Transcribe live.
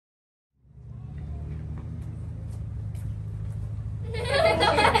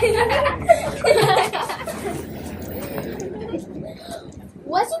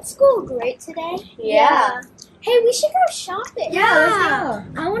Wasn't school great today? Yeah. Hey, we should go shopping. Yeah,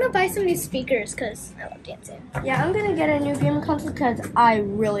 I want to buy some new speakers because I love dancing. Yeah, I'm gonna get a new gaming console because I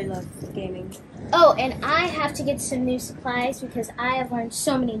really love gaming. Oh, and I have to get some new supplies because I have learned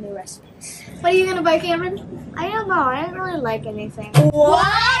so many new recipes. What are you gonna buy, Cameron? I don't know. I don't really like anything. What?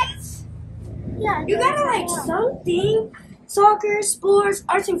 Yeah. You gotta like something. Soccer, sports,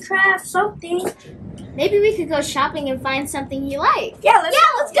 arts and crafts, something. Maybe we could go shopping and find something you like. Yeah,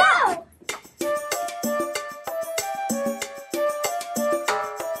 let's go.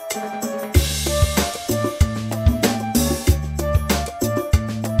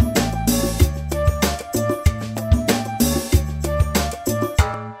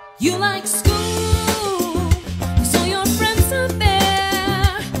 You like school, so your friends are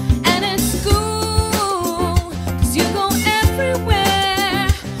there, and it's school, 'cause you go everywhere.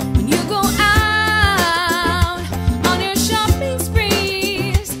 When you go out on your shopping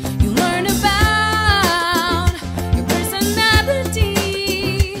sprees, you learn about your personalities.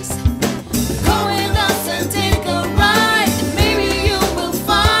 Go with us and take a ride, and maybe you will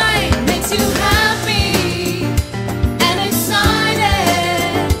find makes you happy and excited.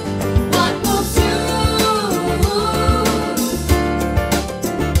 What will do?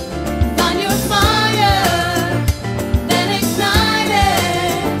 Find your fire, then ignite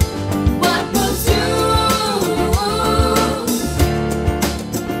it. What will do?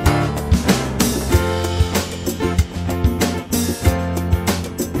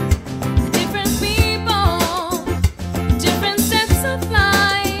 Different people, different sets of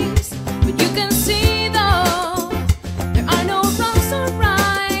lives, but you can see though there are no wrongs or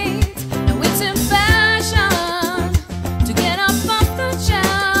rights. Now it's in fashion to get up off the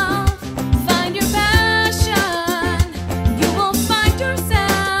shelf. Find your passion, you will find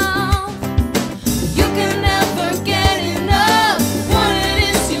yourself. You can never get enough. What it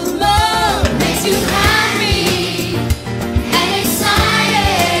is you love makes you happy and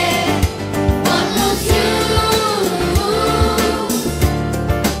excited. What will you?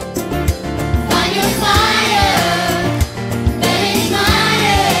 Find your fire, then ignite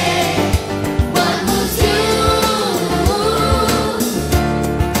it. What will you?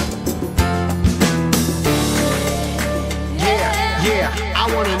 Yeah, I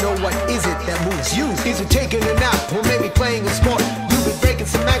wanna know what is it that moves you? Is it taking a nap or maybe playing a sport? You've been breaking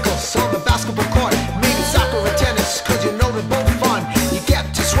some ankles on the basketball court. Maybe soccer or tennis, cause you know they're both fun. You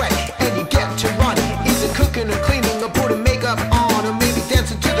get to sweat and you get to run. Is it cooking or cleaning or putting makeup on? Or maybe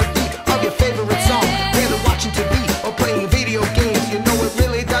dancing to the beat of your favorite song? Either watching TV or playing video games. You know it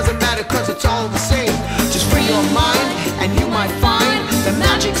really doesn't matter cause it's all the same. Just free your mind and you might find the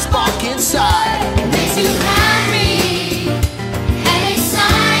magic spark inside.